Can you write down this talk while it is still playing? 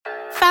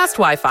fast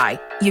Wi-Fi.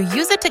 You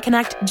use it to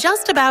connect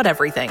just about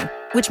everything,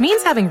 which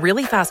means having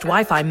really fast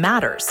Wi-Fi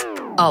matters.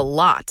 A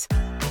lot.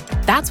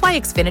 That's why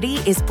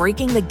Xfinity is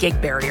breaking the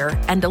gig barrier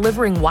and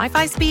delivering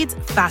Wi-Fi speeds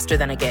faster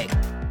than a gig.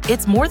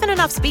 It's more than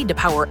enough speed to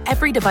power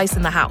every device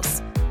in the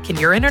house. Can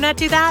your internet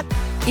do that?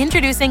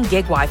 Introducing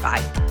Gig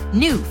Wi-Fi.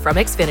 New from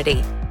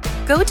Xfinity.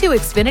 Go to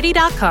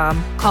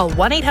Xfinity.com, call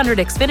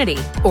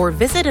 1-800-XFINITY, or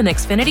visit an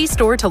Xfinity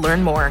store to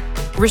learn more.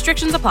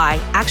 Restrictions apply.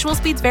 Actual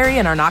speeds vary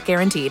and are not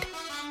guaranteed.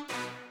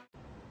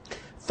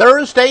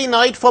 Thursday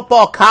night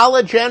football,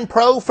 college and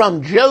pro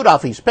from Joe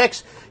Duffy's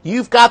Picks.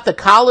 You've got the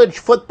college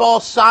football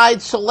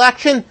side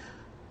selection.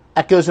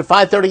 That goes at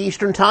 5:30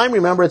 Eastern Time.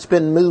 Remember, it's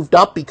been moved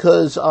up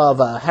because of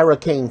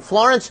Hurricane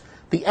Florence.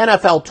 The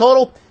NFL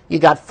total. You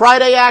got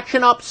Friday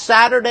action up,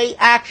 Saturday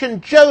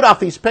action. Joe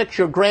Duffy's Picks,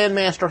 your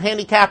Grandmaster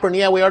handicapper. And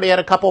yeah, we already had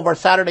a couple of our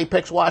Saturday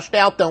picks washed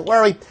out. Don't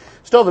worry.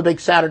 Still have a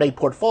big Saturday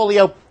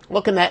portfolio.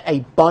 Looking at a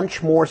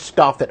bunch more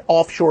stuff at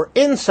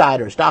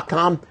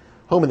OffshoreInsiders.com,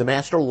 home of the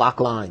Master Lock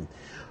Line.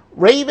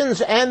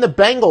 Ravens and the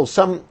Bengals,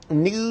 some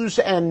news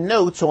and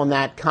notes on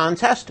that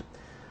contest.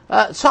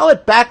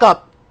 Solid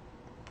backup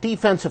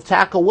defensive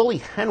tackle Willie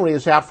Henry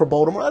is out for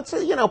Baltimore. That's,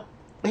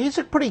 he's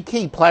a pretty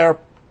key player.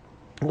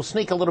 We'll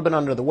sneak a little bit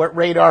under the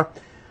radar.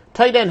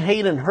 Tight end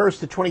Hayden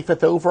Hurst, the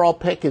 25th overall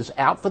pick, is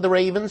out for the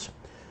Ravens.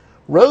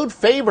 Road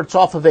favorites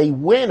off of a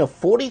win of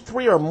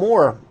 43 or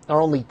more are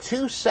only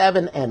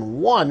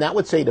 2-7-1. That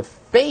would say to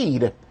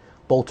fade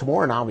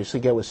Baltimore and obviously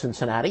go with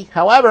Cincinnati.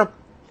 However,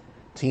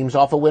 teams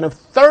off a win of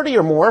 30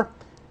 or more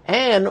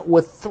and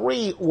with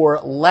 3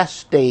 or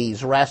less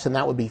days rest, and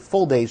that would be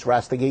full days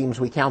rest. The games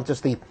we count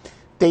as the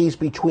days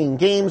between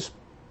games.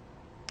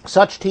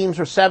 Such teams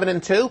are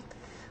 7-2.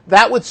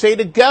 That would say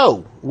to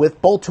go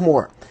with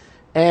Baltimore.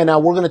 And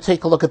we're going to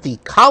take a look at the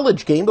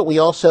college game, but we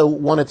also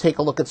want to take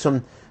a look at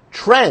some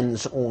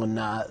trends on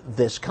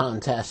this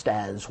contest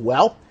as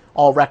well.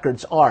 All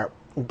records are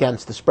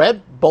against the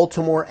spread,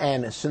 Baltimore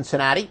and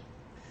Cincinnati.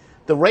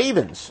 The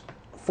Ravens,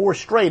 4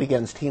 straight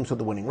against teams with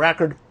a winning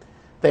record.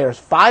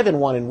 There's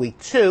 5-1 in week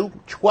 2,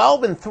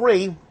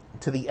 12-3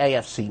 to the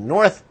AFC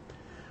North.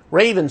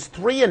 Ravens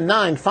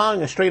 3-9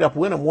 following a straight-up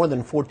win of more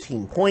than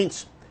 14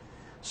 points.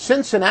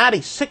 Cincinnati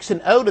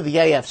 6-0 to the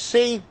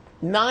AFC,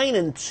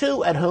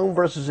 9-2 at home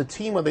versus a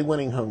team with a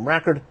winning home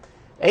record,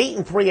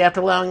 8-3 after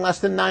allowing less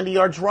than 90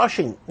 yards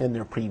rushing in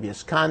their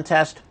previous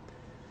contest.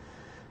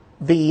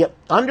 The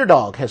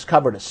underdog has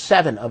covered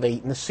 7 of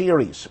 8 in the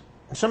series.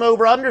 Some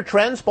over-under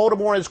trends.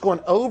 Baltimore has gone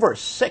over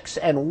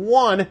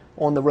 6-1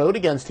 on the road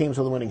against teams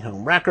with a winning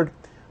home record.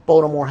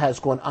 Baltimore has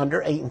gone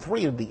under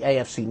 8-3 to the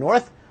AFC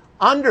North,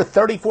 under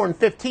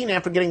 34-15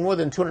 after getting more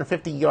than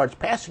 250 yards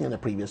passing in the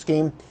previous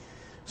game.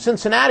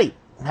 Cincinnati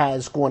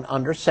has gone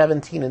under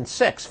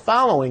 17-6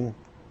 following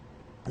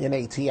an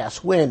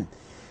ATS win.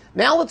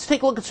 Now let's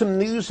take a look at some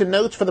news and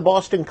notes for the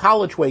Boston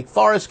College Wake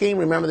Forest game.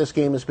 Remember, this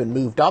game has been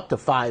moved up to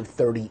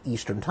 5:30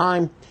 Eastern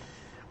Time.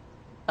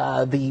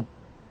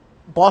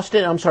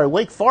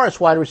 Wake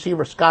Forest wide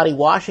receiver Scotty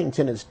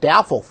Washington is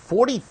doubtful.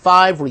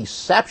 45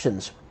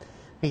 receptions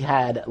he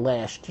had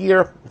last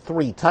year,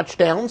 3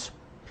 touchdowns.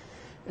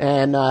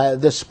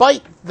 And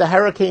despite the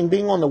hurricane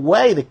being on the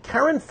way, the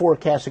current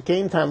forecast at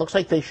game time looks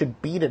like they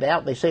should beat it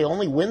out. They say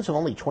only winds of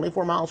only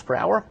 24 miles per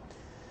hour,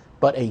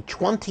 but a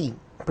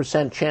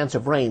 20% chance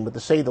of rain, but to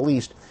say the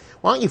least.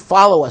 Why don't you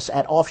follow us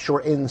at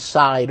Offshore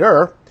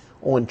Insider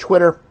on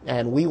Twitter,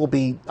 and we will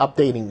be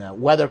updating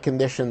weather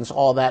conditions,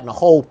 all that, and a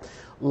whole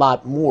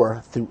lot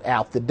more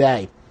throughout the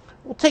day.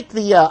 We'll take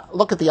the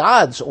look at the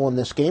odds on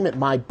this game at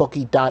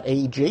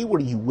mybookie.ag,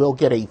 where you will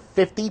get a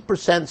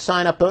 50%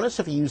 sign-up bonus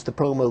if you use the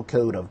promo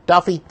code of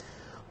Duffy.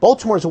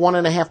 Baltimore's a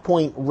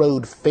 1.5-point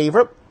road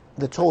favorite,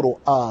 the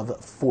total of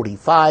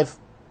 45.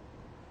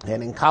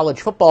 And in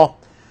college football,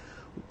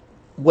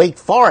 Wake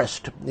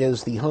Forest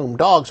is the home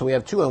dog, so we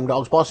have 2 home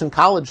dogs. Boston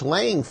College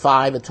laying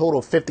 5, a total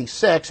of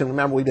 56. And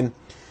remember, we've been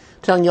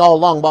telling you all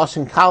along,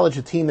 Boston College,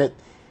 a team that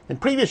in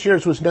previous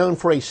years was known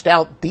for a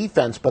stout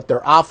defense, but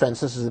their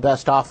offense, this is the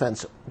best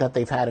offense that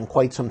they've had in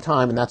quite some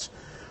time, and that's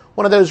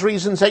one of those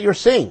reasons that you're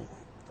seeing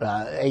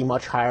a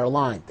much higher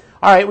line.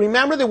 All right,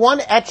 remember the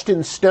one etched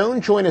in stone.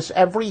 Join us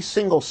every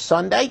single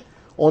Sunday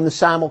on the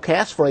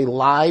simulcast for a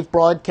live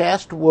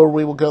broadcast where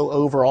we will go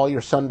over all your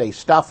Sunday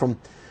stuff from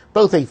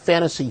both a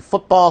fantasy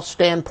football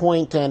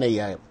standpoint and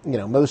a,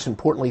 most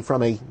importantly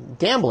from a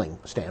gambling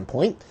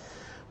standpoint.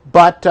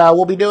 But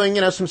we'll be doing,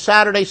 some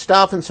Saturday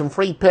stuff and some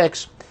free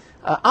picks.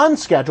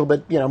 Unscheduled,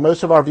 but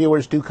most of our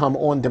viewers do come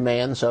on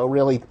demand, so it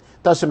really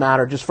doesn't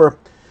matter. Just for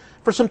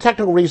some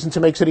technical reasons, it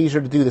makes it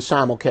easier to do the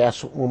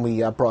simulcast when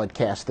we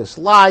broadcast this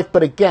live.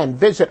 But again,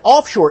 visit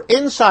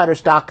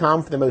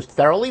OffshoreInsiders.com for the most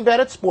thoroughly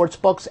vetted sports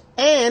books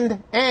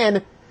and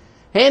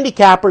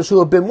handicappers who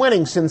have been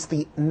winning since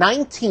the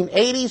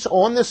 1980s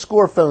on the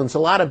score phones. A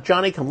lot of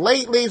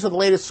Johnny-come-latelys with the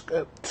latest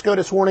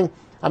SCOTUS warning.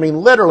 I mean,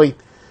 literally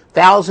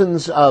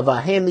thousands of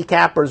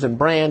handicappers and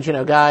brands,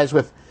 guys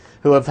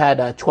who have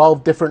had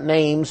 12 different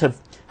names,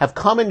 have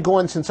come and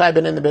gone since I've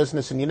been in the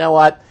business. And you know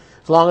what?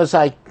 As long as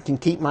I can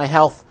keep my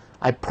health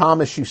I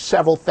promise you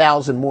several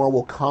thousand more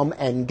will come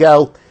and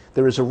go.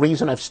 There is a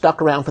reason I've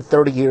stuck around for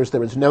 30 years.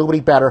 There is nobody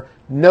better.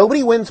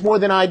 Nobody wins more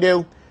than I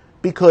do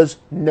because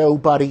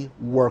nobody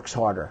works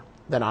harder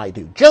than I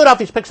do. Joe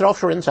Duffy's Picks at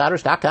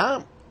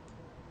OffshoreInsiders.com.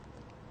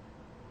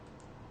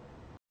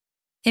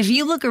 If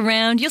you look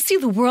around, you'll see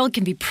the world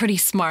can be pretty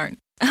smart.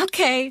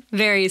 Okay,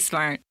 very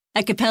smart.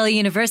 At Capella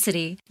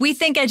University, we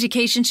think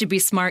education should be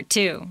smart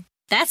too.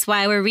 That's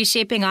why we're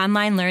reshaping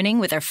online learning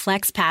with our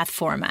FlexPath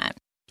format.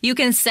 You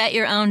can set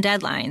your own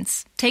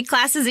deadlines, take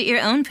classes at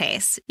your own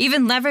pace,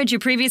 even leverage your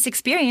previous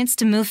experience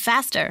to move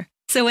faster.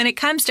 So when it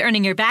comes to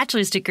earning your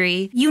bachelor's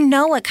degree, you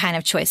know what kind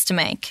of choice to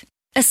make.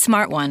 A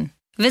smart one.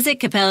 Visit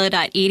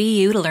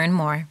capella.edu to learn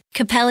more.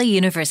 Capella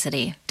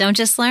University. Don't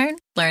just learn,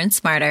 learn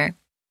smarter.